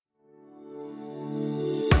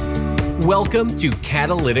Welcome to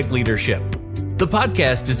Catalytic Leadership, the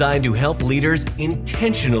podcast designed to help leaders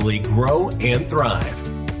intentionally grow and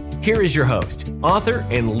thrive. Here is your host, author,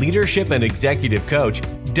 and leadership and executive coach,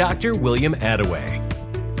 Dr. William Attaway.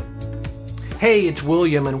 Hey, it's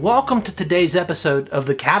William, and welcome to today's episode of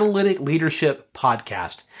the Catalytic Leadership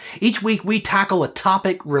Podcast. Each week, we tackle a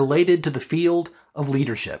topic related to the field of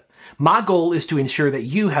leadership. My goal is to ensure that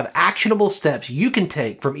you have actionable steps you can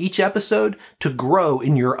take from each episode to grow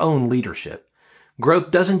in your own leadership.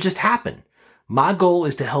 Growth doesn't just happen. My goal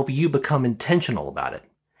is to help you become intentional about it.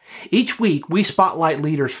 Each week, we spotlight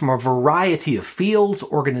leaders from a variety of fields,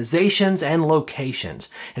 organizations, and locations.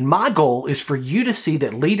 And my goal is for you to see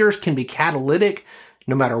that leaders can be catalytic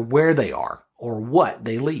no matter where they are or what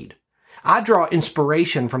they lead. I draw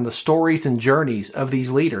inspiration from the stories and journeys of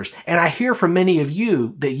these leaders, and I hear from many of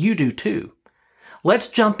you that you do too. Let's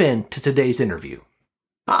jump into today's interview.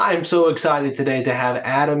 I'm so excited today to have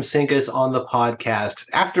Adam Sinkus on the podcast.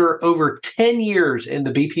 After over 10 years in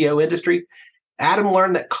the BPO industry, Adam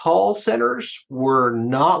learned that call centers were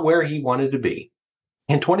not where he wanted to be.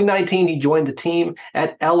 In 2019, he joined the team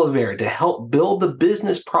at Elevator to help build the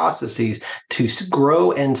business processes to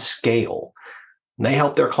grow and scale. They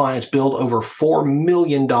helped their clients build over $4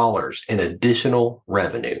 million in additional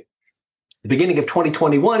revenue. At the beginning of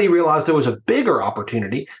 2021, he realized there was a bigger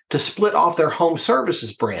opportunity to split off their home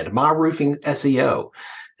services brand, My Roofing SEO.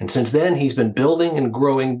 And since then, he's been building and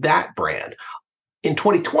growing that brand. In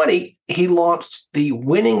 2020, he launched the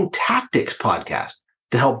Winning Tactics podcast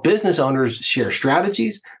to help business owners share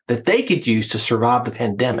strategies that they could use to survive the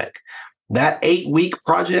pandemic. That 8-week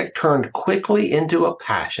project turned quickly into a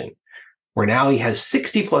passion, where now he has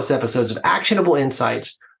 60 plus episodes of actionable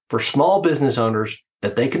insights for small business owners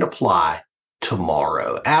that they can apply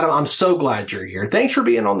tomorrow. Adam, I'm so glad you're here. Thanks for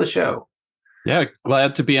being on the show. Yeah,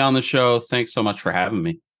 glad to be on the show. Thanks so much for having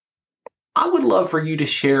me. I would love for you to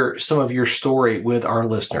share some of your story with our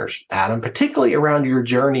listeners, Adam, particularly around your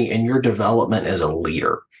journey and your development as a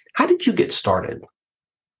leader. How did you get started?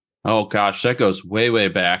 Oh gosh, that goes way, way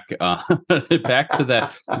back, back to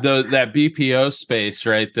that BPO space,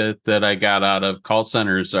 right? That I got out of. Call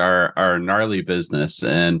centers are a gnarly business,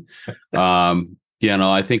 and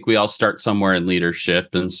I think we all start somewhere in leadership,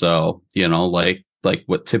 and so like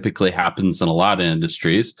what typically happens in a lot of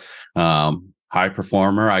industries, high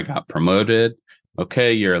performer, I got promoted.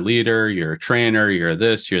 Okay, you're a leader, you're a trainer, you're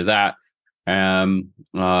this, you're that, and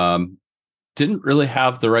didn't really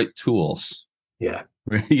have the right tools. Yeah.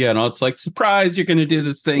 It's like, surprise, you're going to do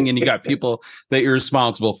this thing and you got people that you're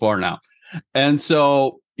responsible for now. And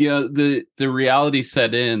so, the reality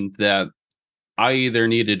set in that I either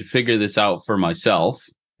needed to figure this out for myself,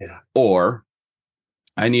 or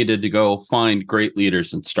I needed to go find great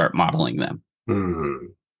leaders and start modeling them. Mm-hmm.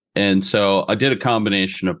 And so I did a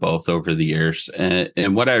combination of both over the years.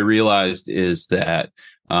 And what I realized is that,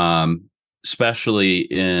 especially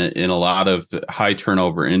in a lot of high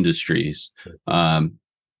turnover industries,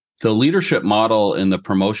 the leadership model and the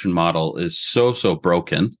promotion model is so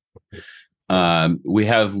broken. We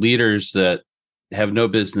have leaders that have no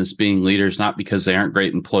business being leaders, not because they aren't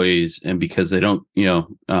great employees and because they don't,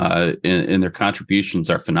 and their contributions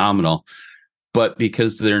are phenomenal, but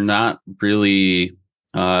because they're not really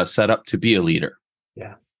set up to be a leader.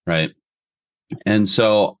 Yeah. Right. And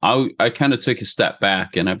so I kind of took a step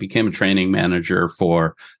back and I became a training manager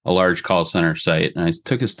for a large call center site. And I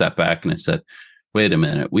took a step back and I said, wait a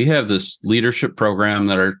minute, we have this leadership program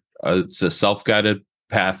that it's a self-guided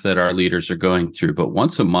path that our leaders are going through. But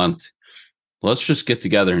once a month, let's just get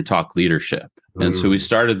together and talk leadership. And so we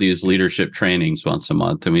started these leadership trainings once a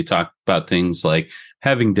month, and we talked about things like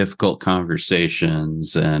having difficult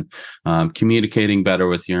conversations and communicating better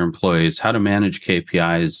with your employees, how to manage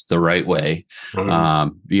KPIs the right way,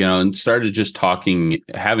 and started just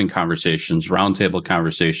having conversations, roundtable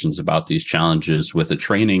conversations about these challenges with a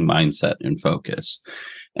training mindset and focus.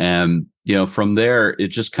 And, from there, it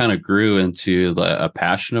just kind of grew into a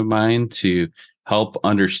passion of mine to help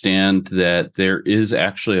understand that there is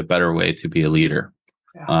actually a better way to be a leader.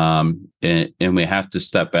 Yeah. And we have to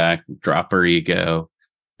step back, drop our ego,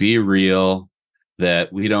 be real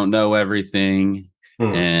that we don't know everything,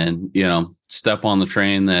 and, step on the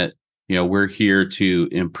train that, we're here to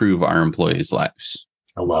improve our employees' lives.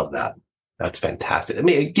 I love that. That's fantastic. I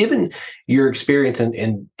mean, given your experience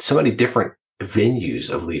in so many different venues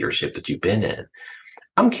of leadership that you've been in,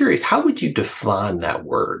 I'm curious, how would you define that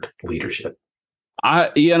word, leadership?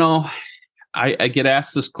 I get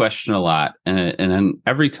asked this question a lot, and then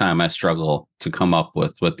every time I struggle to come up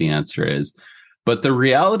with what the answer is. But the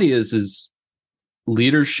reality is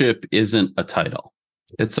leadership isn't a title.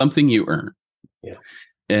 It's something you earn. Yeah.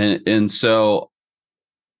 And so,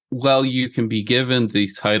 well, you can be given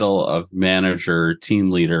the title of manager, team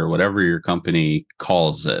leader, whatever your company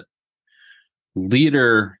calls it.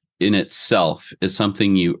 Leader in itself is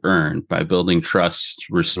something you earn by building trust,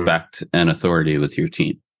 respect, and authority with your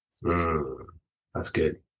team. That's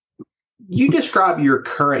good. You describe your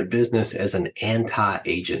current business as an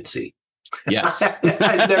anti-agency. Yes.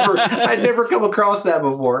 I'd never come across that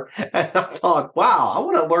before. And I thought, wow, I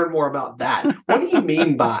want to learn more about that. What do you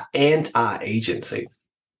mean by anti-agency?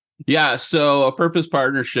 Yeah. So a purpose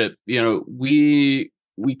partnership, we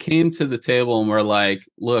came to the table and we're like,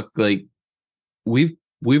 look, like we've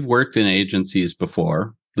worked in agencies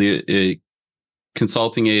before,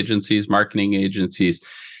 consulting agencies, marketing agencies,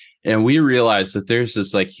 and we realized that there's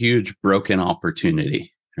this like huge broken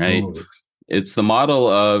opportunity, right? It's the model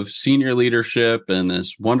of senior leadership and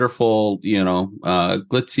this wonderful,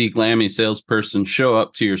 glitzy, glammy salesperson show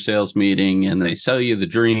up to your sales meeting and they sell you the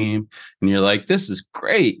dream and you're like, this is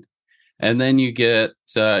great. And then you get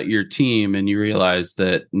your team and you realize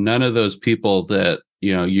that none of those people that,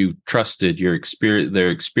 you trusted their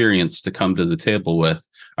experience to come to the table with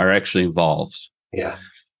are actually involved. Yeah.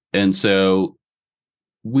 And so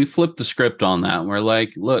we flipped the script on that. And we're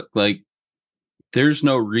like, look, like there's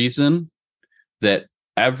no reason that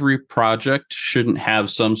every project shouldn't have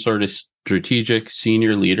some sort of strategic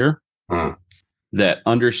senior leader that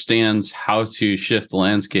understands how to shift the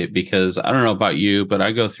landscape. Because I don't know about you, but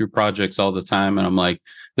I go through projects all the time and I'm like,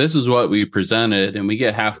 this is what we presented. And we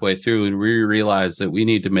get halfway through and we realize that we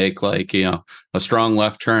need to make like, a strong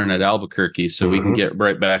left turn at Albuquerque so we can get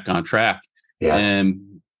right back on track. Yeah.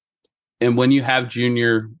 And when you have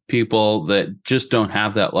junior people that just don't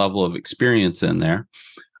have that level of experience in there,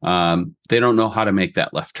 they don't know how to make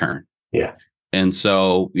that left turn. Yeah. And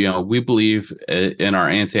so, we believe in our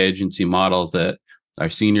anti-agency model that our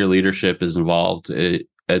senior leadership is involved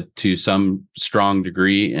to some strong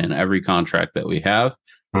degree in every contract that we have.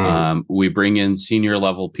 We bring in senior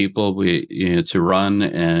level people to run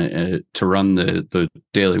the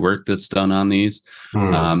daily work that's done on these.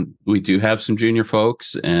 We do have some junior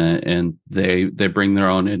folks and they bring their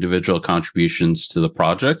own individual contributions to the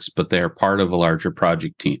projects, but they are part of a larger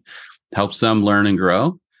project team. Helps them learn and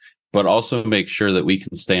grow, but also make sure that we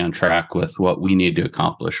can stay on track with what we need to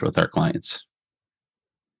accomplish with our clients.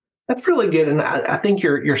 That's really good. And I think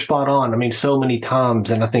you're spot on. I mean, so many times,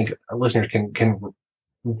 and I think our listeners can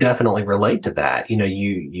definitely relate to that.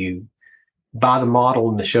 You buy the model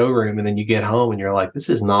in the showroom and then you get home and you're like, this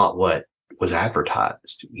is not what was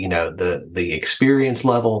advertised. The experience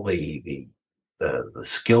level, the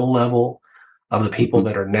skill level of the people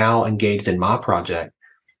that are now engaged in my project.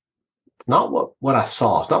 It's not what I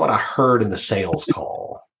saw. It's not what I heard in the sales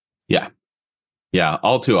call. Yeah. Yeah.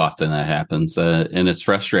 All too often that happens. And it's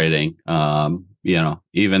frustrating.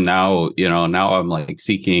 Even now, now I'm like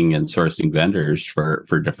seeking and sourcing vendors for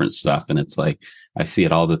different stuff. And it's like, I see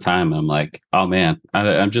it all the time. I'm like, oh man,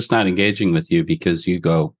 I'm just not engaging with you because you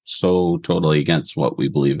go so totally against what we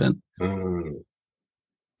believe in.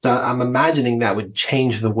 So I'm imagining that would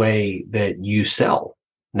change the way that you sell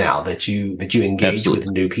now that you engage Absolutely. with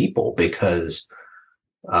new people because,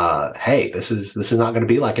 hey, this is not going to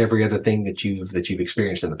be like every other thing that you've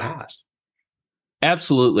experienced in the past.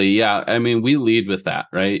 Absolutely. Yeah. I mean, we lead with that,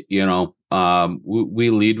 right? We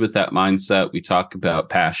lead with that mindset. We talk about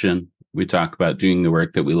passion. We talk about doing the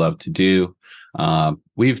work that we love to do.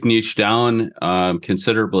 We've niched down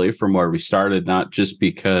considerably from where we started, not just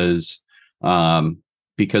because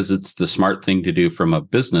it's the smart thing to do from a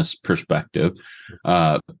business perspective,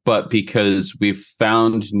 but because we've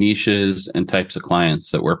found niches and types of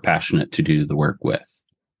clients that we're passionate to do the work with.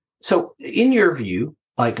 So in your view,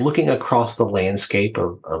 like looking across the landscape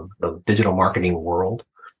of the digital marketing world,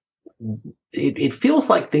 it feels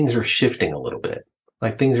like things are shifting a little bit.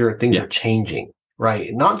 Like things are changing,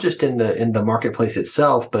 right? Not just in the marketplace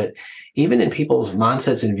itself, but even in people's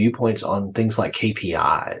mindsets and viewpoints on things like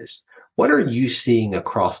KPIs. What are you seeing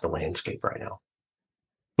across the landscape right now?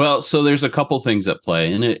 Well, so there's a couple things at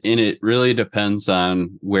play, and it really depends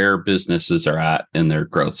on where businesses are at in their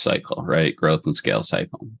growth cycle, right? Growth and scale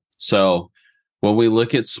cycle. So when we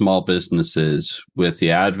look at small businesses with the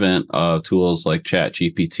advent of tools like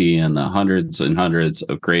ChatGPT and the hundreds and hundreds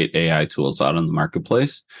of great AI tools out in the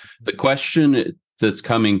marketplace, the question that's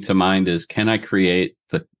coming to mind is, can I create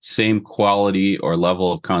the same quality or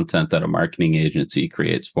level of content that a marketing agency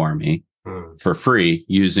creates for me for free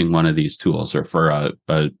using one of these tools or for a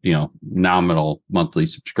nominal monthly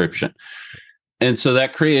subscription? And so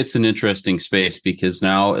that creates an interesting space because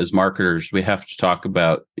now as marketers, we have to talk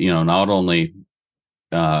about, not only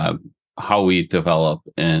how how we develop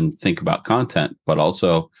and think about content, but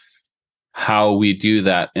also how we do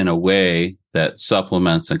that in a way that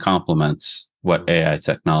supplements and complements what AI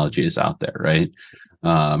technology is out there, right?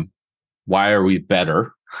 Why are we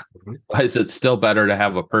better? Why is it still better to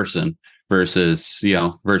have a person versus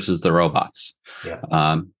the robots?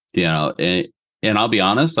 And I'll be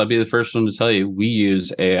honest, I'll be the first one to tell you, we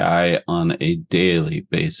use AI on a daily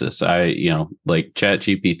basis. Like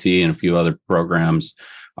ChatGPT and a few other programs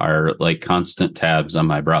are like constant tabs on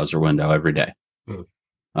my browser window every day.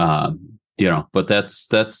 But that's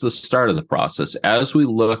the start of the process. As we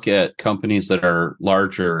look at companies that are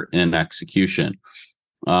larger in execution,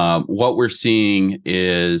 what we're seeing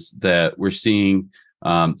is that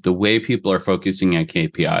the way people are focusing on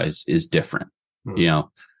KPIs is different.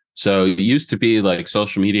 So it used to be like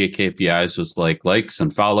social media KPIs was like likes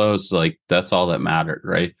and follows, like that's all that mattered,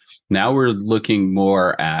 right? Now we're looking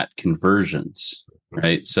more at conversions,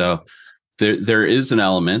 right? So there is an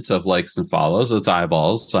element of likes and follows. It's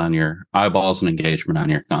eyeballs and engagement on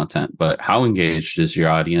your content, but how engaged is your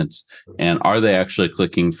audience, and are they actually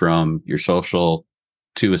clicking from your social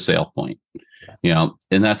to a sale point?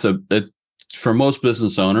 And that's for most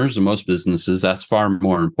business owners and most businesses, that's far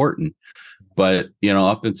more important. But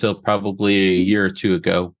up until probably a year or two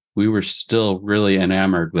ago, we were still really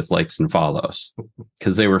enamored with likes and follows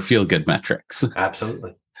because they were feel-good metrics.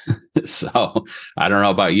 Absolutely. So I don't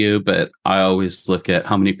know about you, but I always look at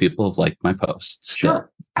how many people have liked my posts.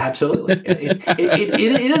 Sure, absolutely.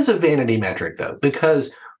 It is a vanity metric, though,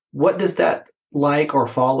 because what does that like or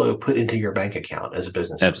follow put into your bank account as a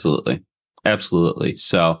business owner? Absolutely.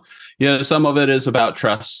 So some of it is about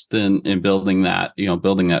trust and building that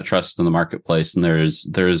trust in the marketplace, and there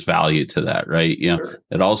is value to that, right? Sure.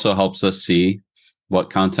 It also helps us see what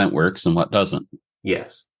content works and what doesn't.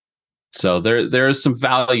 Yes. So there is some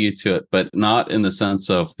value to it, but not in the sense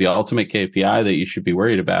of the ultimate KPI that you should be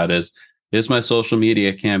worried about is my social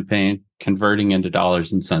media campaign converting into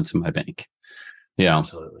dollars and cents in my bank?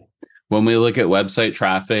 Absolutely. When we look at website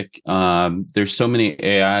traffic, there's so many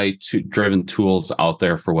AI driven tools out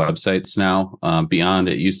there for websites now. Beyond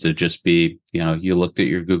it used to just be, you looked at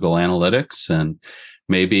your Google Analytics and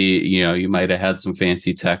maybe, you might have had some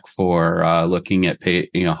fancy tech for looking at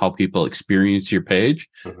how people experience your page.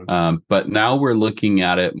 But now we're looking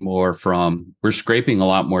at it more we're scraping a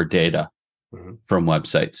lot more data from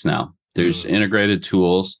websites now. There's integrated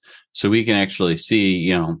tools, so we can actually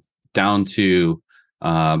see, down to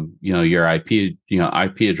your IP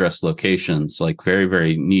address locations, like very,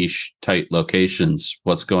 very niche, tight locations,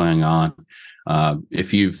 what's going on.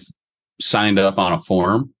 If you've signed up on a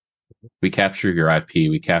forum, we capture your IP,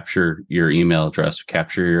 we capture your email address, we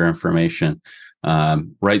capture your information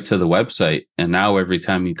right to the website. And now every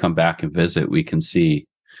time you come back and visit, we can see,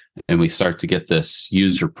 and we start to get this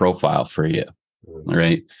user profile for you,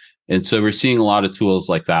 right? And so we're seeing a lot of tools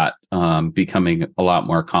like that becoming a lot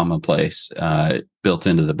more commonplace, built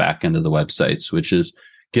into the back end of the websites, which is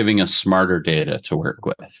giving us smarter data to work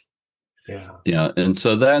with. And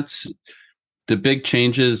so that's the big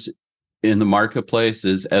changes in the marketplace.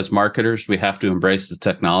 Is as marketers, we have to embrace the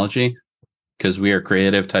technology because we are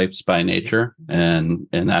creative types by nature, and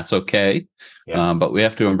that's okay. But we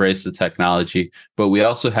have to embrace the technology, but we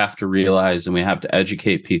also have to realize, and we have to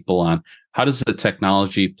educate people on, how does the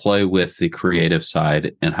technology play with the creative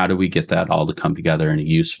side, and how do we get that all to come together in a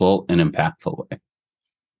useful and impactful way?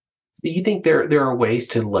 Do you think there are ways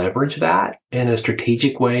to leverage that in a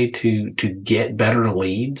strategic way to get better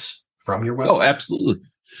leads from your website? Oh,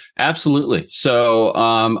 absolutely. So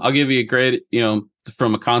I'll give you a great,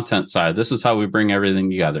 from a content side, this is how we bring everything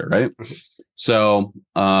together, right? So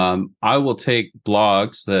I will take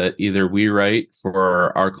blogs that either we write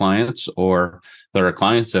for our clients or that our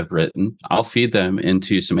clients have written. I'll feed them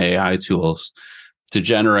into some AI tools to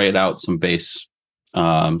generate out some base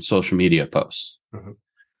social media posts.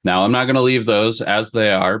 Now, I'm not going to leave those as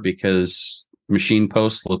they are because machine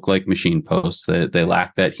posts look like machine posts. They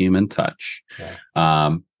lack that human touch.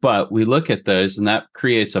 But we look at those, and that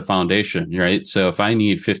creates a foundation, right? So if I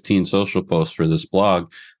need 15 social posts for this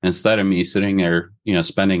blog, instead of me sitting there,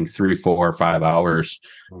 spending 3, 4, 5 hours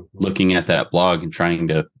looking at that blog and trying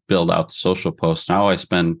to build out the social posts, now I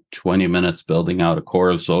spend 20 minutes building out a core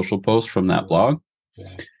of social posts from that blog.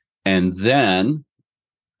 And then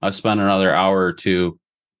I spend another hour or two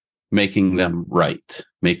making them right,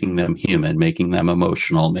 making them human, making them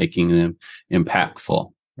emotional, making them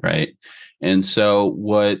impactful, right? And so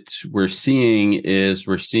what we're seeing is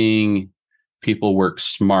people work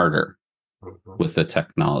smarter with the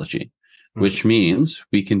technology, which means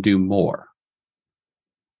we can do more.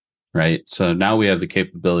 right? So now we have the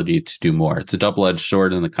capability to do more. It's a double-edged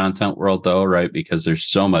sword in the content world, though, right? Because there's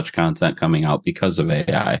so much content coming out because of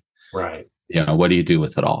AI. Right. What do you do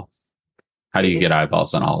with it all? How do you get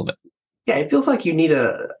eyeballs on all of it? Yeah, it feels like you need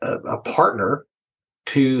a partner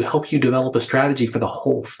to help you develop a strategy for the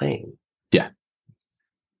whole thing.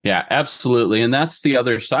 Yeah, absolutely. And that's the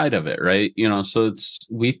other side of it, right? So it's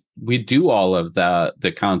we do all of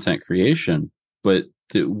the content creation, but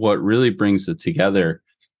what really brings it together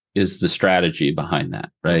is the strategy behind that,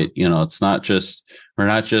 right? It's not just we're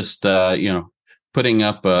not just putting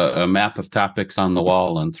up a map of topics on the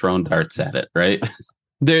wall and throwing darts at it, right?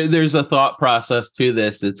 There's a thought process to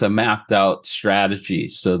this. It's a mapped out strategy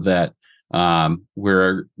so that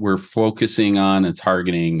we're focusing on and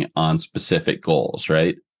targeting on specific goals,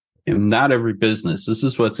 right? And not every business, this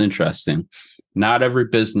is what's interesting. Not every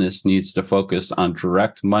business needs to focus on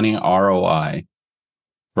direct money ROI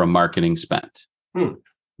from marketing spend.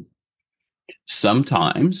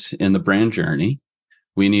 Sometimes in the brand journey,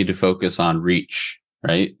 we need to focus on reach,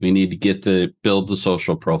 right? We need to get to build the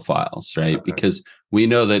social profiles, right? Okay. Because we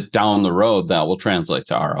know that down the road that will translate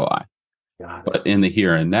to ROI. But in the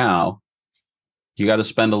here and now, you got to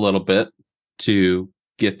spend a little bit to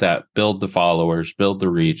get that, build the followers, build the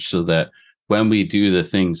reach so that when we do the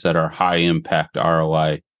things that are high impact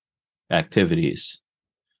ROI activities,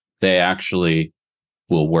 they actually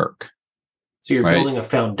will work. So you're building a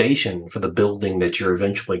foundation for the building that you're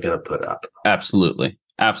eventually going to put up. Absolutely.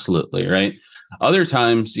 Absolutely. Right. Other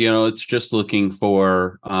times, it's just looking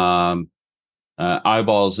for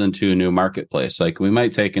eyeballs into a new marketplace. Like we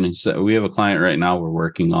might take we have a client right now we're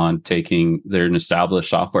working on they're an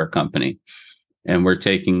established software company. And we're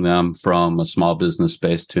taking them from a small business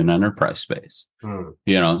space to an enterprise space.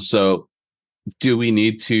 So do we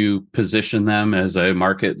need to position them as a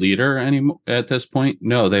market leader anymore at this point?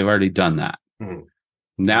 No, they've already done that.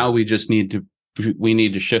 Now we just need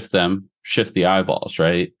to shift the eyeballs,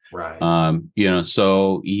 right? Right.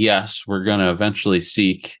 So yes, we're going to eventually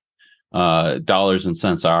seek dollars and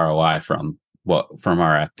cents ROI from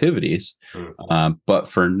our activities. But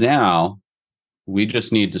for now, we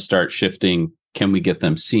just need to start shifting. Can we get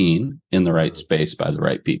them seen in the right space by the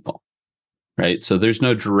right people? Right. So there's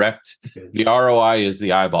no direct, the ROI is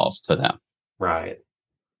the eyeballs to them. Right.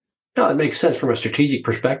 No, it makes sense from a strategic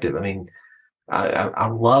perspective. I mean, I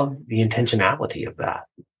love the intentionality of that.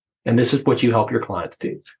 And this is what you help your clients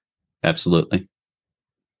do. Absolutely.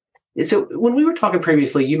 So when we were talking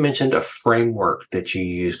previously, you mentioned a framework that you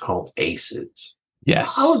use called ACEs.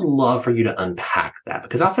 Yes. I would love for you to unpack that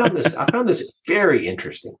because I found this very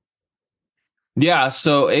interesting. Yeah.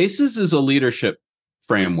 So ACEs is a leadership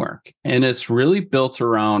framework, and it's really built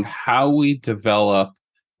around how we develop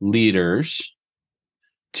leaders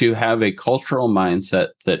to have a cultural mindset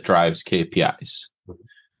that drives KPIs.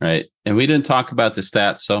 Right. And we didn't talk about the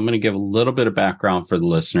stats, so I'm going to give a little bit of background for the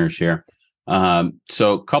listeners here.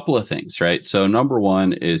 So a couple of things, right? So number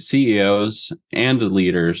one is CEOs and the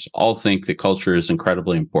leaders all think that culture is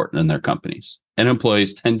incredibly important in their companies, and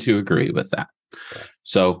employees tend to agree with that.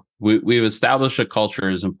 So we've established a culture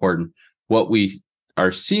is important. What we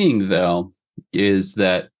are seeing, though, is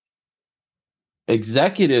that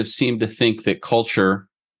executives seem to think that culture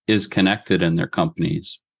is connected in their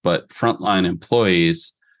companies, but frontline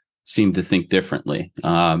employees seem to think differently.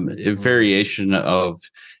 A variation of,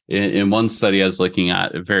 in one study I was looking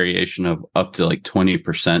at, a variation of up to like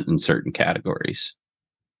 20% in certain categories.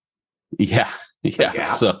 Yeah.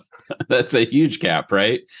 So that's a huge gap,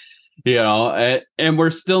 right? And we're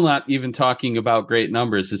still not even talking about great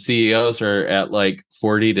numbers. The CEOs are at like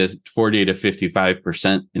 40 to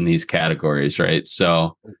 55% in these categories, right?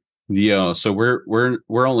 So, so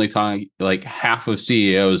we're only talking like half of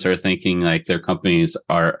CEOs are thinking like their companies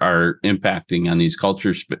are impacting on these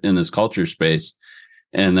cultures in this culture space,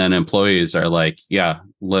 and then employees are like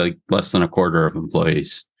less than a quarter of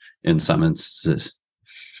employees in some instances.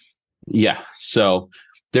 Yeah, so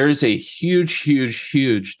there is a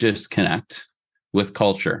huge disconnect with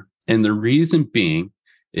culture. And the reason being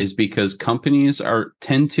is because companies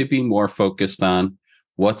tend to be more focused on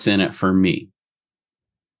what's in it for me.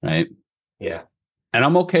 Right? Yeah. And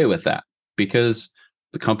I'm okay with that because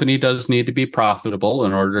the company does need to be profitable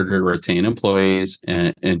in order to retain employees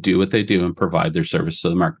and do what they do and provide their service to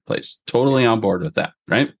the marketplace. Totally on board with that.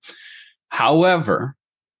 Right? However,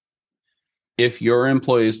 if your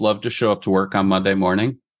employees love to show up to work on Monday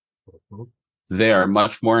morning, they are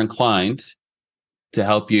much more inclined to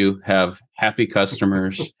help you have happy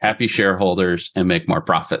customers, happy shareholders, and make more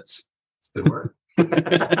profits. That's good work.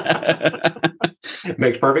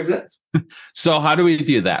 Makes perfect sense. So how do we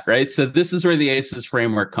do that, right? So this is where the ACEs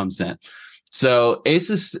framework comes in. So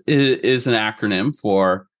ACES is an acronym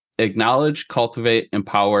for Acknowledge, Cultivate,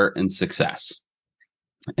 Empower, and Success.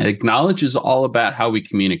 And Acknowledge is all about how we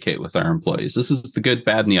communicate with our employees. This is the good,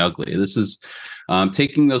 bad, and the ugly. This is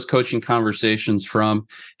taking those coaching conversations from,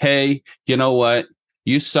 hey, you know what?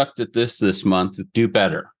 You sucked at this month. Do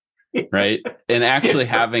better, right? And actually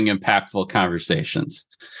having impactful conversations.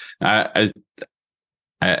 I've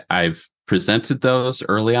presented those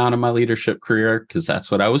early on in my leadership career because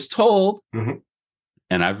that's what I was told. Mm-hmm.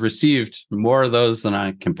 And I've received more of those than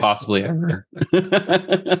I can possibly ever.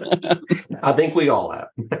 I think we all have.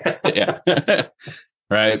 Yeah.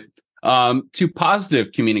 Right. To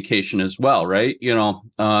positive communication as well, right?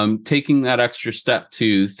 Taking that extra step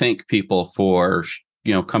to thank people for,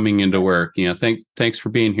 coming into work. Thanks for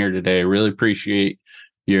being here today. I really appreciate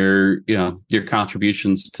your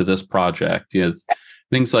contributions to this project.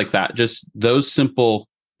 Things like that. Just those simple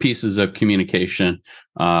pieces of communication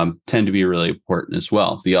tend to be really important as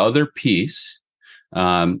well. The other piece,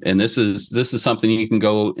 and this is something you can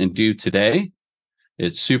go and do today.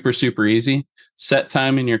 It's super, super easy. Set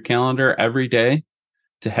time in your calendar every day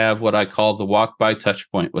to have what I call the walk by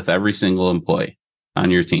touch point with every single employee on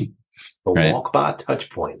your team. The walk by touch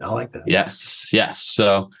point. I like that. Yes.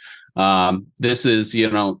 So this is,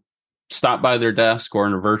 stop by their desk or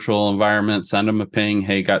in a virtual environment, send them a ping.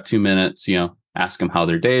 Hey, got 2 minutes, ask them how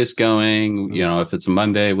their day is going. If it's a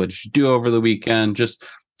Monday, what did you do over the weekend? Just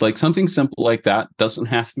like something simple like that. Doesn't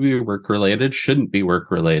have to be work related, shouldn't be work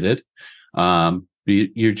related.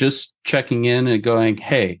 You're just checking in and going,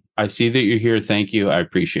 hey, I see that you're here. Thank you. I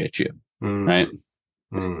appreciate you. Right.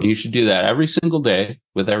 You should do that every single day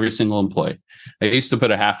with every single employee. I used to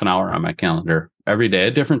put a half an hour on my calendar every day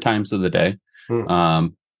at different times of the day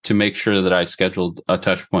to make sure that I scheduled a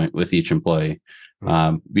touch point with each employee.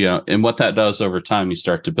 And what that does over time, you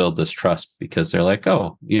start to build this trust because they're like,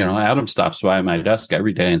 oh, Adam stops by my desk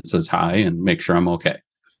every day and says hi and make sure I'm okay.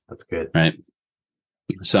 That's good. Right.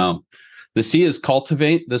 So the C is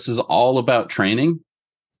cultivate. This is all about training.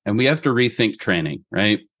 And we have to rethink training,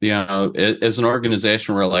 right? As an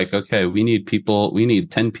organization, we're like, okay, we need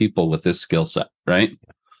 10 people with this skill set, right?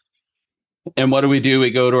 And what do? We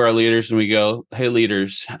go to our leaders and we go, hey,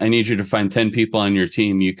 leaders, I need you to find 10 people on your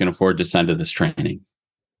team you can afford to send to this training,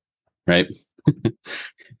 right?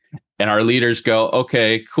 And our leaders go,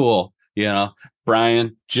 okay, cool.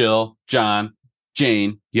 Brian, Jill, John,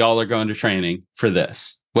 Jane, y'all are going to training for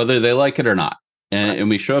this, whether they like it or not. And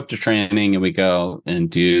we show up to training and we go and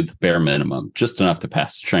do the bare minimum, just enough to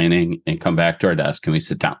pass the training and come back to our desk and we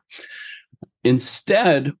sit down.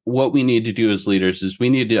 Instead, what we need to do as leaders is we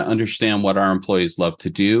need to understand what our employees love to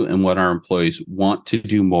do and what our employees want to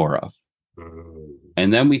do more of.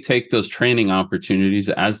 And then we take those training opportunities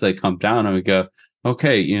as they come down and we go,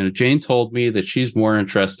 okay, Jane told me that she's more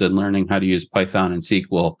interested in learning how to use Python and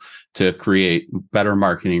SQL to create better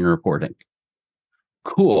marketing reporting.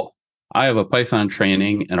 Cool. I have a Python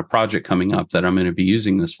training and a project coming up that I'm going to be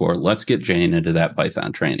using this for. Let's get Jane into that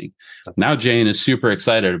Python training. Now Jane is super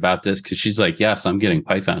excited about this because she's like, yes, I'm getting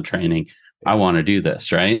Python training. I want to do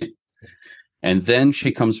this, right? And then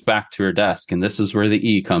she comes back to her desk, and this is where the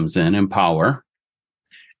E comes in, empower.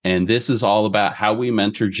 And this is all about how we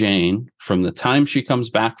mentor Jane from the time she comes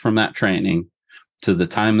back from that training to the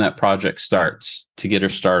time that project starts to get her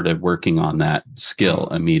started working on that skill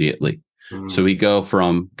immediately. So we go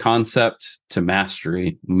from concept to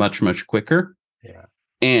mastery much, much quicker. Yeah.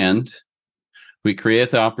 And we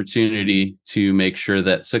create the opportunity to make sure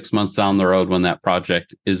that 6 months down the road, when that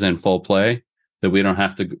project is in full play, that we don't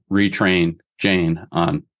have to retrain Jane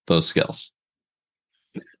on those skills.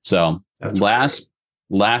 So last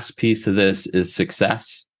piece of this is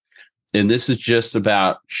success. And this is just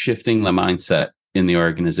about shifting the mindset in the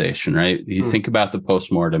organization, right? You think about the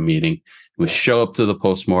postmortem meeting. We show up to the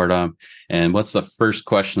postmortem, and what's the first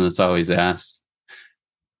question that's always asked?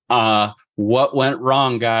 What went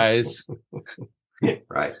wrong, guys?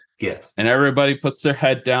 Right. Yes. And everybody puts their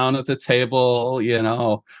head down at the table,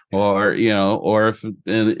 or if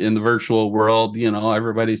in the virtual world,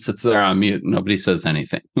 everybody sits there on mute and nobody says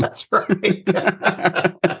anything. That's right.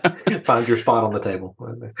 Find your spot on the table.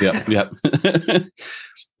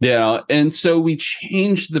 Yep. And so we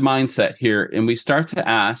change the mindset here and we start to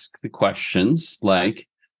ask the questions like,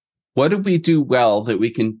 what did we do well that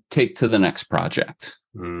we can take to the next project?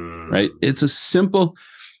 Right? It's a simple,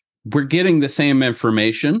 we're getting the same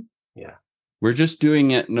information. Yeah. We're just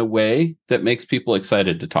doing it in a way that makes people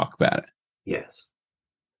excited to talk about it. Yes.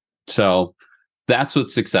 So that's what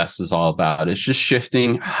success is all about. It's just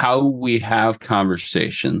shifting how we have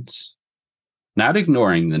conversations not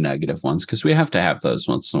ignoring the negative ones, because we have to have those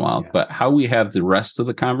once in a while, but how we have the rest of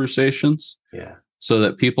the conversations so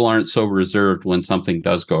that people aren't so reserved when something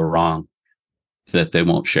does go wrong that they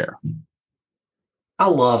won't share. I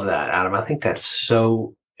love that, Adam. I think that's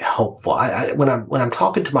so helpful. When I'm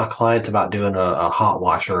talking to my clients about doing a hot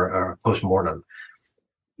wash or a postmortem,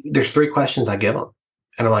 there's 3 questions I give them,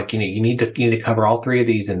 and I'm like, you need to cover all 3 of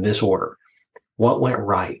these in this order. What went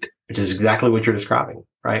right, which is exactly what you're describing,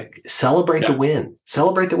 right? Celebrate the wins.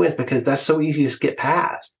 Celebrate the wins, because that's so easy to get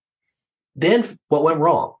past. Then what went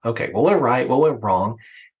wrong? Okay, what went right? What went wrong?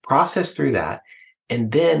 Process through that,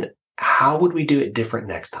 and then how would we do it different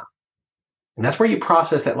next time? And that's where you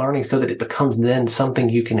process that learning so that it becomes then something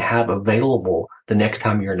you can have available the next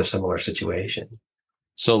time you're in a similar situation.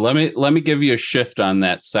 So let me give you a shift on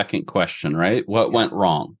that second question, right? What went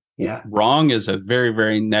wrong? Yeah. Wrong is a very,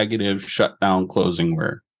 very negative shutdown closing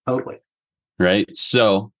word. Totally. Right.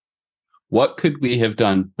 So what could we have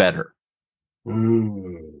done better?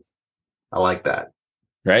 I like that.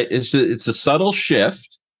 Right. It's a subtle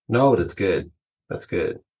shift. No, but it's good. That's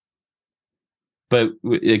good. But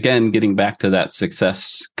again, getting back to that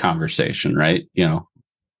success conversation, right?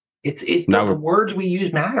 It's the words we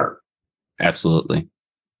use matter. Absolutely.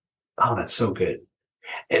 Oh, that's so good.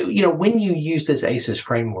 When you use this ACEs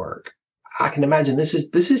framework, I can imagine this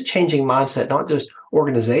is changing mindset, not just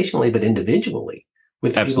organizationally, but individually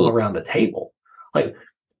with people around the table. Like,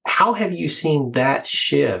 how have you seen that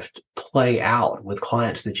shift play out with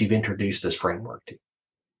clients that you've introduced this framework to?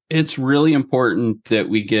 It's really important that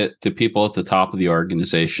we get the people at the top of the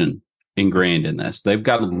organization ingrained in this. They've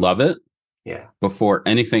got to love it before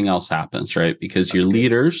anything else happens, right? Because your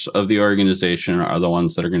leaders of the organization are the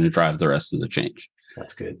ones that are going to drive the rest of the change.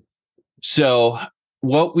 That's good. So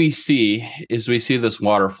what we see this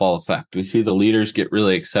waterfall effect. We see the leaders get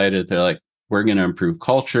really excited. They're like, we're going to improve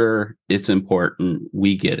culture. It's important.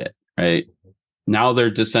 We get it, right? Now they're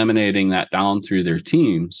disseminating that down through their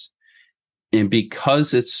teams. And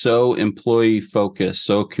because it's so employee focused,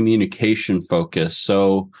 so communication focused,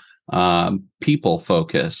 so people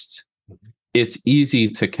focused, it's easy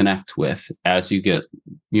to connect with as you get,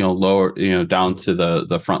 lower, down to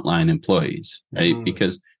the frontline employees, right?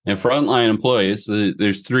 Because in frontline employees,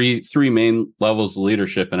 there's three main levels of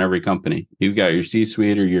leadership in every company. You've got your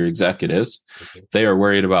C-suite or your executives. They are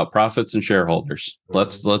worried about profits and shareholders.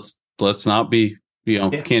 Let's not be,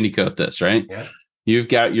 candy coat this, right? Yeah. You've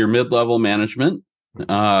got your mid-level management,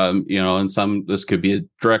 and this could be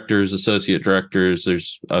directors, associate directors.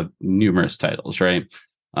 There's numerous titles, right?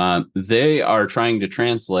 They are trying to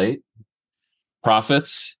translate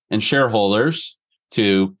profits and shareholders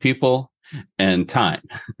to people and time,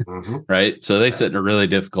 right? So they sit in a really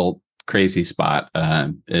difficult, crazy spot.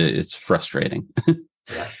 It's frustrating.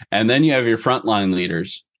 And then you have your frontline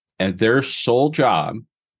leaders, and their sole job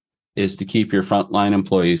is to keep your frontline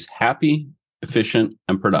employees happy, efficient,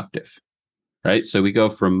 and productive, right? So we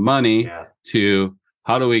go from money to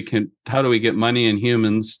how do we get money and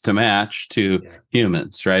humans to match to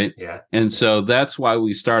humans, right? And so that's why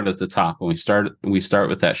we start at the top. When we start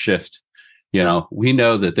with that shift, we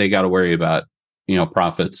know that they got to worry about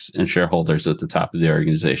profits and shareholders at the top of the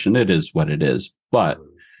organization. It is what it is. But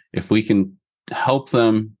if we can help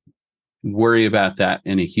them worry about that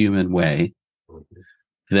in a human way,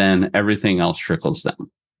 then everything else trickles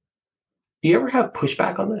down. Do you ever have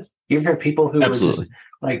pushback on this? You ever have people who are just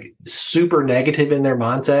like super negative in their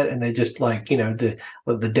mindset, and they just like, the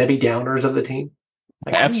Debbie Downers of the team?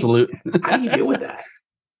 Like, absolutely. How do you deal with that?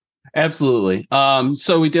 Absolutely.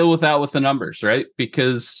 So we deal with that with the numbers, right?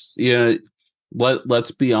 Because,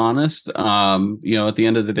 let's be honest, at the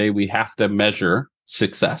end of the day, we have to measure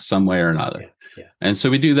success some way or another. And so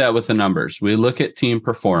we do that with the numbers. We look at team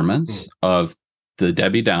performance of the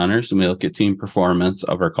Debbie Downers, and we look at team performance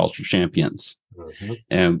of our culture champions.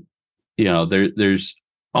 And, there's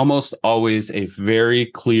almost always a very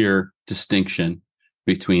clear distinction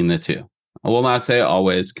between the two. I will not say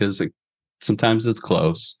always, because sometimes it's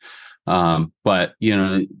close. But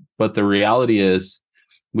the reality is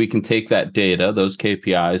we can take that data, those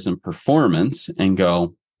KPIs and performance, and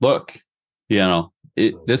go, look,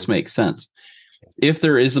 this makes sense. If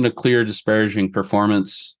there isn't a clear disparaging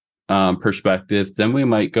performance perspective, then we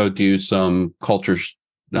might go do some culture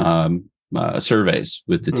surveys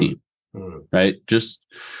with the team, right? Just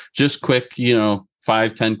quick,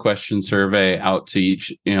 5-10 question survey out to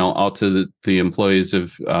each, out to the employees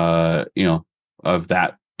of, of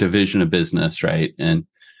that division of business, right? And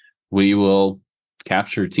we will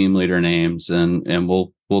capture team leader names and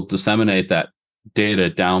we'll disseminate that data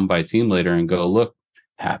down by team leader and go, look,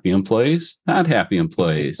 happy employees, not happy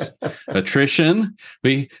employees. Attrition,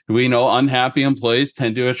 we know unhappy employees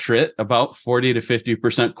tend to attrit about 40 to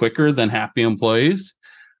 50% quicker than happy employees.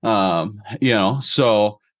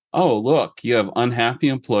 So, oh, look, you have unhappy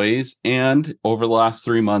employees, and over the last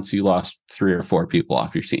 3 months, you lost 3 or 4 people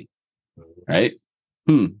off your team, right?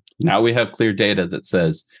 Now we have clear data that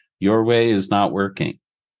says your way is not working,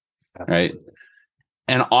 right?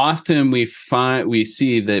 And often we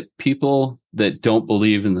see that people that don't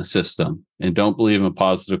believe in the system and don't believe in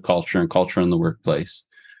positive culture and culture in the workplace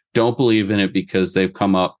don't believe in it because they've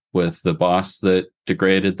come up with the boss that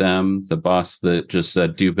degraded them, the boss that just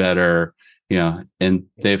said, do better, and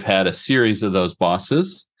they've had a series of those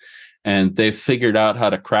bosses, and they've figured out how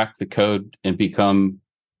to crack the code and become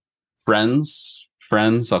friends,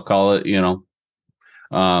 I'll call it,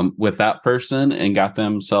 with that person, and got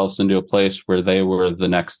themselves into a place where they were the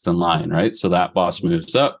next in line, right? So that boss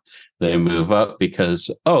moves up, they move up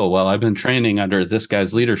because, oh, well, I've been training under this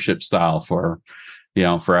guy's leadership style for,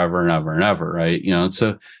 forever and ever and ever, right?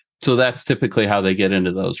 So that's typically how they get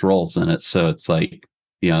into those roles in it. So it's like,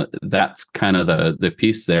 that's kind of the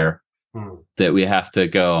piece there that we have to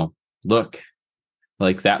go, look,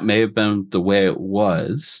 like that may have been the way it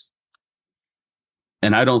was.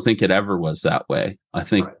 And I don't think it ever was that way. I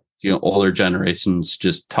think, older generations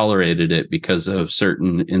just tolerated it because of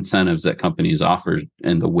certain incentives that companies offered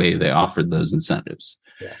and the way they offered those incentives.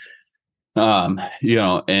 And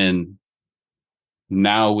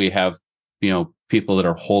now we have, people that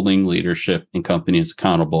are holding leadership in companies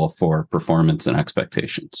accountable for performance and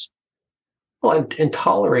expectations. Well, and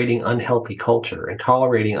tolerating unhealthy culture and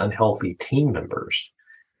tolerating unhealthy team members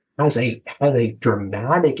has a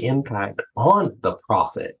dramatic impact on the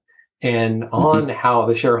profit and on how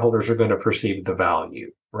the shareholders are going to perceive the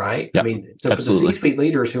value, right? Yep, I mean, so for the C-suite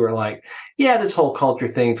leaders who are like, yeah, this whole culture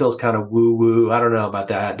thing feels kind of woo-woo, I don't know about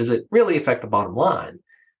that. Does it really affect the bottom line?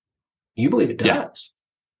 You believe it does. Yeah,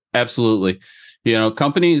 absolutely.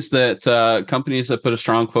 Companies that put a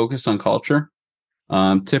strong focus on culture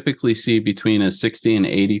typically see between a 60 and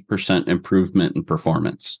 80% improvement in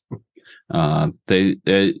performance.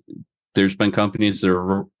 There's been companies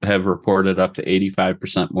that have reported up to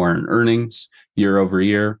 85% more in earnings year over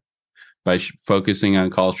year by focusing on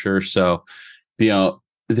culture. So,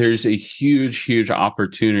 there's a huge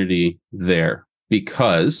opportunity there,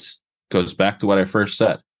 because it goes back to what I first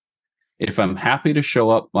said. If I'm happy to show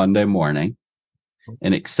up Monday morning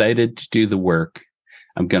and excited to do the work,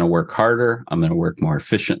 I'm going to work harder. I'm going to work more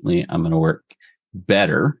efficiently. I'm going to work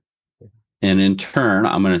better. And in turn,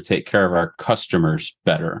 I'm going to take care of our customers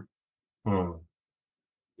better, who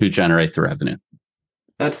generate the revenue.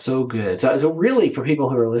 That's so good. So really, for people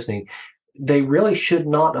who are listening, they really should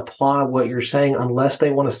not apply what you're saying unless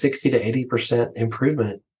they want a 60 to 80%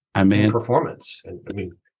 improvement in performance.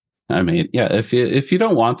 Yeah, if you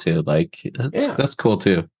don't want to, that's cool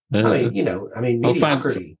too.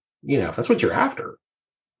 Mediocrity, if that's what you're after.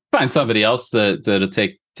 Find somebody else that'll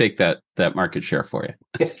take that market share for you.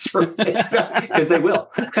 That's right, because they will.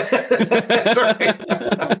 That's right.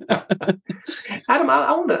 Adam,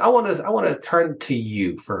 I want to turn to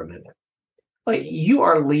you for a minute. Like, you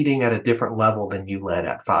are leading at a different level than you led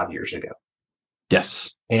at 5 years ago.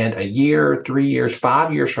 Yes. And a year, 3 years,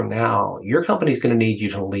 5 years from now, your company's going to need you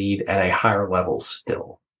to lead at a higher level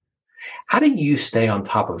still. How do you stay on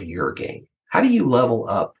top of your game? How do you level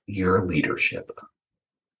up your leadership?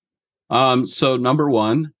 So number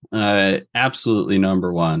one, absolutely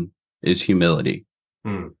number one, is humility.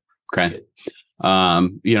 Okay.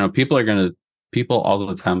 People all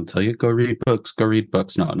the time tell you, go read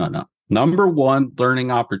books. No. Number one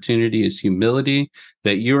learning opportunity is humility,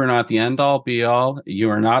 that you are not the end all be all. You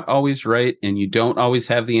are not always right, and you don't always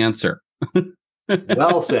have the answer.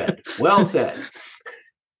 Well said.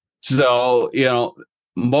 So,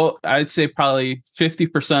 I'd say probably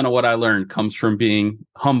 50% of what I learned comes from being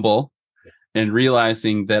humble and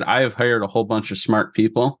realizing that I have hired a whole bunch of smart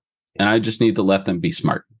people, and I just need to let them be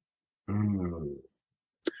smart.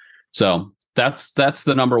 So that's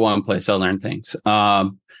the number one place I learn things.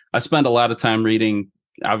 I spend a lot of time reading,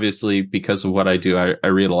 obviously, because of what I do. I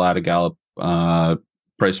read a lot of Gallup,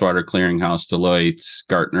 Pricewater Clearinghouse, Deloitte,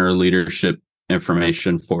 Gartner leadership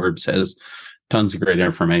information. Forbes has tons of great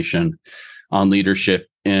information on leadership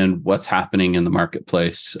and what's happening in the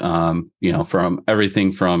marketplace. From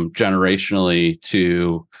everything from generationally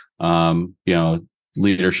to,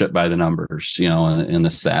 leadership by the numbers, and the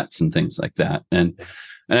stats and things like that. And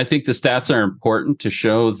I think the stats are important to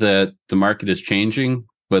show that the market is changing,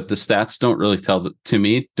 but the stats don't really tell the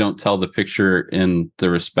picture in the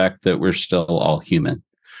respect that we're still all human.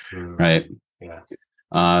 Right. Yeah.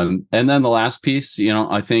 And then the last piece,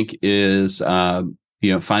 I think is,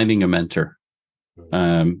 finding a mentor,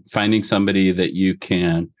 finding somebody that you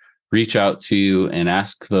can reach out to and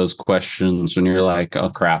ask those questions when you're like, oh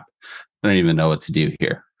crap, I don't even know what to do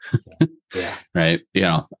here. Yeah. Right.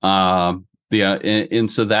 Yeah. And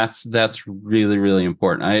so that's really, really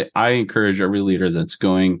important. I encourage every leader that's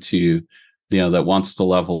going to, that wants to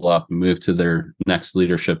level up and move to their next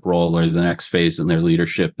leadership role or the next phase in their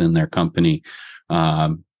leadership in their company,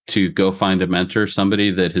 to go find a mentor, somebody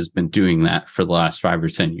that has been doing that for the last 5 or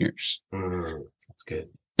 10 years. That's good.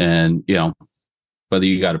 And, whether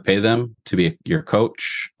you got to pay them to be your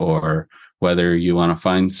coach or whether you want to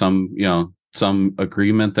find some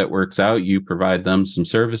agreement that works out, you provide them some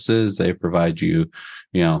services, they provide you,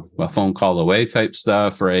 a phone call away type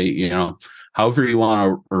stuff, right? However you want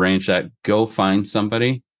to arrange that, go find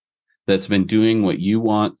somebody that's been doing what you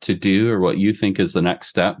want to do or what you think is the next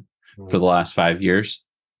step for the last 5 years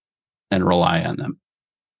and rely on them.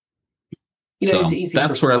 It's easy.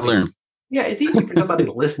 That's where I learned. Yeah, it's easy for somebody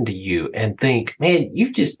to listen to you and think, man,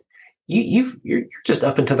 you're just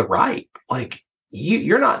up and to the right. Like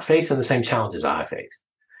you're not facing the same challenges I face.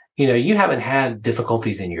 You haven't had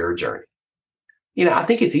difficulties in your journey. I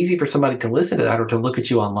think it's easy for somebody to listen to that or to look at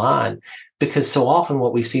you online because so often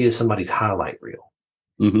what we see is somebody's highlight reel.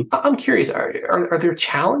 Mm-hmm. I'm curious, are there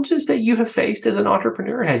challenges that you have faced as an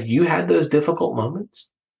entrepreneur? Have you had those difficult moments?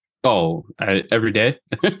 Oh, every day.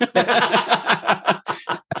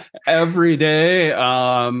 Every day,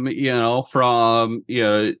 from,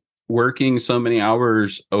 working so many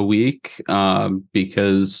hours a week,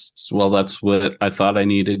 because, that's what I thought I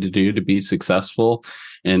needed to do to be successful,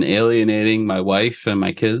 and alienating my wife and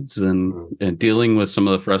my kids and dealing with some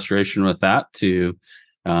of the frustration with that too.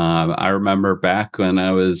 I remember back when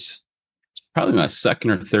I was probably my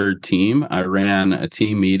second or third team, I ran a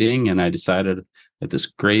team meeting and I decided that this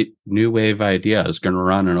great new wave idea. I was going to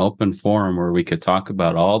run an open forum where we could talk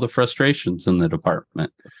about all the frustrations in the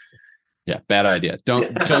department. Yeah, bad idea.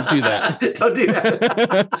 Don't do that. Don't do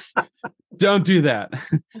that. Don't do that.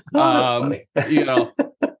 Oh, that's funny.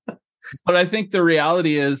 But I think the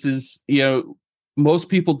reality is, most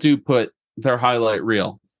people do put their highlight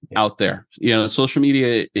reel out there. Social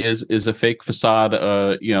media is a fake facade,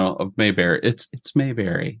 of Mayberry. It's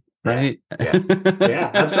Mayberry. Right.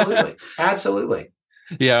 Yeah, absolutely. Absolutely.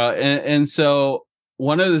 Yeah. And so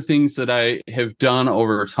one of the things that I have done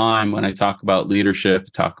over time when I talk about leadership,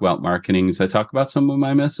 talk about marketing, is I talk about some of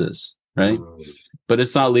my misses. Right. But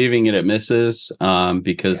it's not leaving it at misses,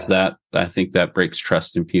 because that, I think that breaks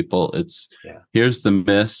trust in people. It's here's the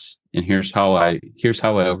miss and here's how I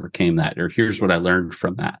overcame that, or here's what I learned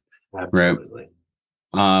from that. Absolutely.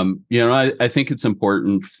 Right? I think it's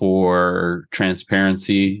important for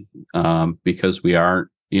transparency, because we aren't,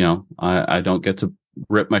 I don't get to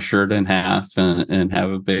rip my shirt in half and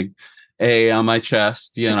have a big A on my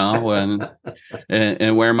chest, and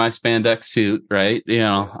wear my spandex suit, right?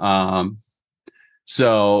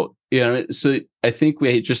 So I think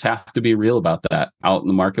we just have to be real about that out in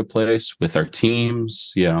the marketplace with our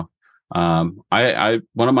teams. One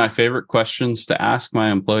of my favorite questions to ask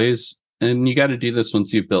my employees, and you got to do this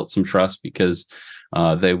once you've built some trust, because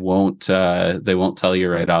they won't tell you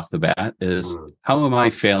right off the bat, is how am I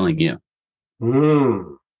failing you?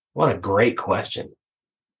 What a great question.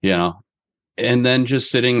 And then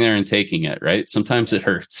just sitting there and taking it, right? Sometimes it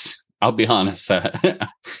hurts. I'll be honest.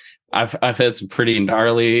 I've had some pretty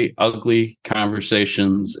gnarly, ugly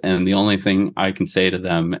conversations, and the only thing I can say to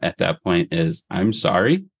them at that point is, I'm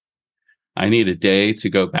sorry. I need a day to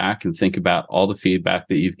go back and think about all the feedback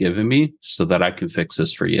that you've given me so that I can fix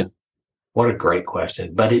this for you. What a great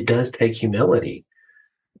question. But it does take humility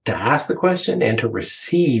to ask the question and to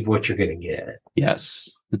receive what you're going to get.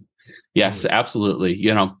 Yes. Yes, absolutely.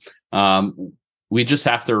 We just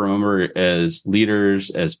have to remember, as leaders,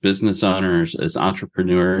 as business owners, as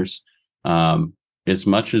entrepreneurs, as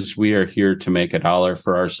much as we are here to make $1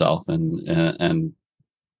 for ourselves, and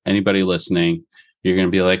anybody listening, you're going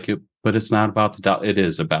to be like, but it's not about the dollar. It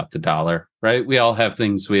is about the dollar, right? We all have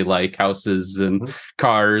things we like, houses and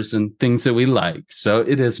cars and things that we like. So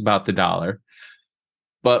it is about the dollar.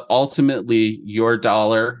 But ultimately, your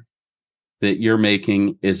dollar that you're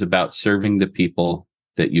making is about serving the people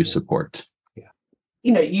that you support.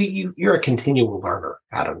 You're a continual learner,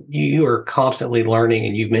 Adam. You are constantly learning,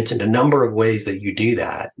 and you've mentioned a number of ways that you do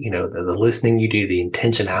that. The listening you do, the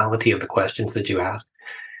intentionality of the questions that you ask.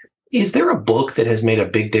 Is there a book that has made a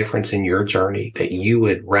big difference in your journey that you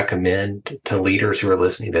would recommend to leaders who are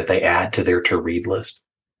listening that they add to their to-read list?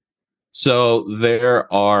 So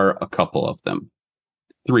there are a couple of them,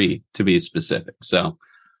 3 to be specific. So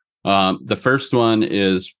The first one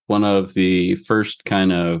is one of the first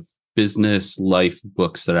kind of business life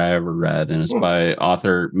books that I ever read, and it's by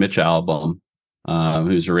author Mitch Albom,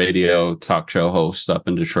 who's a radio talk show host up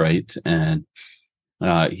in Detroit, and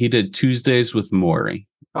he did Tuesdays with Maury.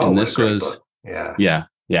 And this was book.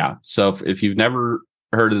 Yeah. So if you've never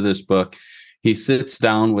heard of this book, he sits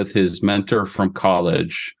down with his mentor from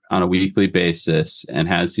college on a weekly basis and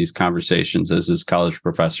has these conversations as his college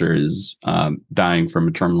professor is dying from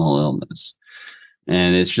a terminal illness.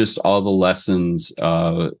 And it's just all the lessons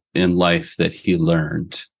in life that he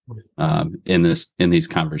learned in these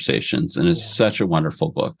conversations. And it's such a wonderful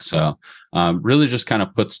book. So really just kind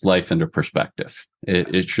of puts life into perspective.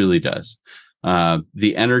 It truly does.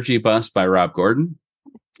 The Energy Bus by Rob Gordon.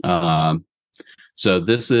 So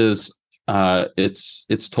this is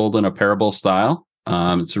it's told in a parable style.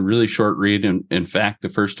 It's a really short read. And in fact, the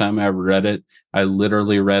first time I ever read it, I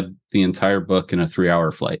literally read the entire book in a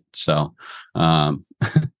 3-hour flight. So,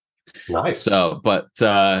 nice. So, but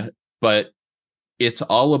it's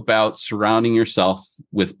all about surrounding yourself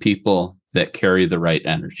with people that carry the right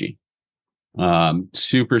energy.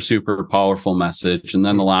 Super, super powerful message. And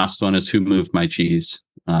then the last one is Who Moved My Cheese?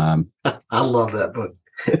 I love that book.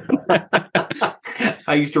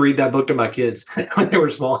 I used to read that book to my kids when they were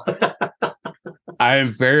small. I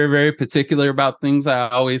am very, very particular about things. I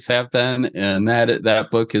always have been. And that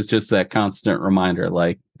book is just that constant reminder.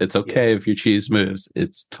 Like, it's okay if your cheese moves.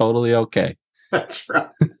 It's totally okay. That's right.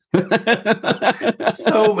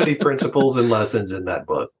 So many principles and lessons in that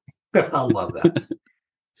book. I love that.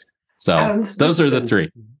 So Adam, those are the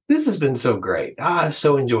three. This has been so great. I've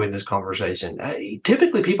so enjoyed this conversation.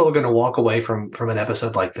 Typically, people are going to walk away from an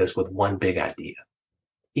episode like this with one big idea.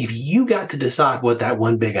 If you got to decide what that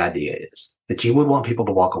one big idea is that you would want people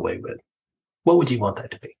to walk away with, what would you want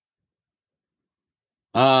that to be?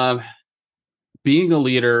 Being a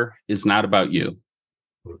leader is not about you.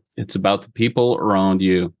 It's about the people around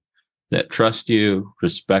you that trust you,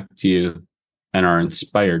 respect you, and are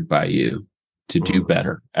inspired by you to do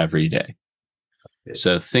better every day.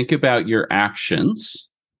 So think about your actions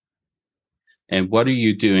and what are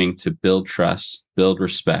you doing to build trust, build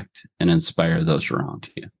respect, and inspire those around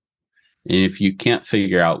you. And if you can't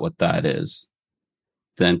figure out what that is,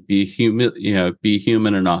 then be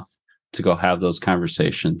human enough to go have those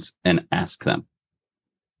conversations and ask them.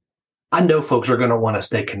 I know folks are going to want to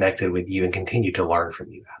stay connected with you and continue to learn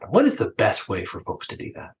from you, Adam. What is the best way for folks to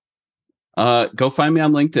do that? Go find me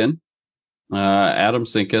on LinkedIn. Adam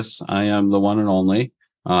Sinkus. I am the one and only.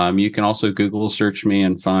 You can also Google search me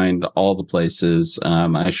and find all the places.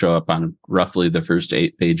 I show up on roughly the first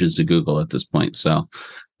 8 pages of Google at this point. So,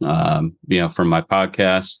 from my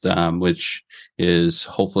podcast, which is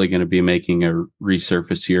hopefully going to be making a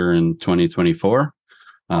resurface here in 2024,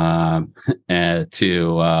 and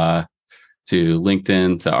to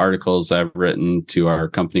LinkedIn, to articles I've written, to our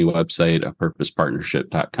company website,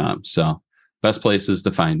 apurposepartnership.com. So best places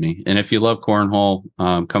to find me. And if you love cornhole,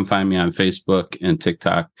 come find me on Facebook and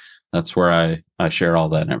TikTok. That's where I share all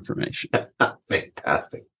that information.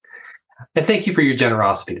 Fantastic. And thank you for your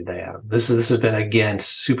generosity today, Adam. This has been, again,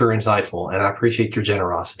 super insightful, and I appreciate your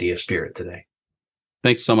generosity of spirit today.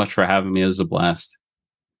 Thanks so much for having me. It was a blast.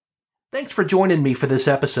 Thanks for joining me for this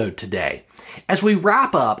episode today. As we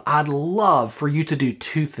wrap up, I'd love for you to do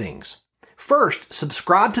 2 things. First,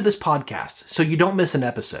 subscribe to this podcast so you don't miss an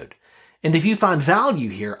episode. And if you find value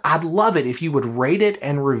here, I'd love it if you would rate it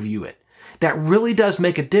and review it. That really does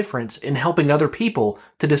make a difference in helping other people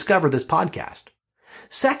to discover this podcast.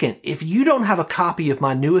 Second, if you don't have a copy of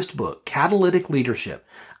my newest book, Catalytic Leadership,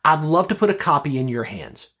 I'd love to put a copy in your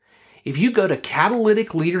hands. If you go to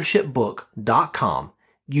catalyticleadershipbook.com,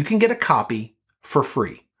 you can get a copy for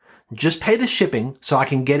free. Just pay the shipping so I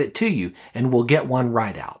can get it to you, and we'll get one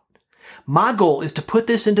right out. My goal is to put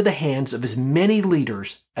this into the hands of as many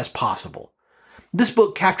leaders as possible. This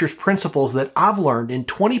book captures principles that I've learned in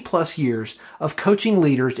 20 plus years of coaching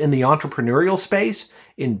leaders in the entrepreneurial space,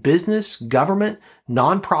 in business, government,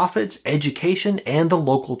 nonprofits, education, and the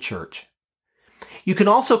local church. You can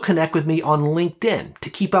also connect with me on LinkedIn to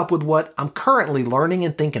keep up with what I'm currently learning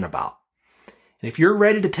and thinking about. And if you're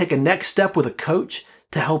ready to take a next step with a coach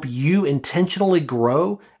to help you intentionally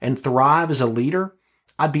grow and thrive as a leader,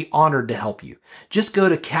 I'd be honored to help you. Just go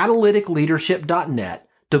to catalyticleadership.net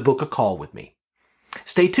to book a call with me.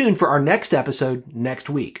 Stay tuned for our next episode next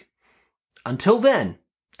week. Until then,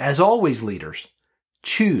 as always, leaders,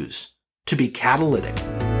 choose to be catalytic.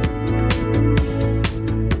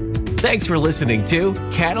 Thanks for listening to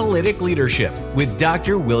Catalytic Leadership with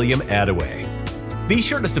Dr. William Attaway. Be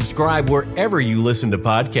sure to subscribe wherever you listen to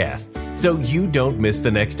podcasts so you don't miss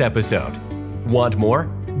the next episode. Want more?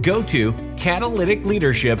 go to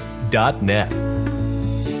catalyticleadership.net.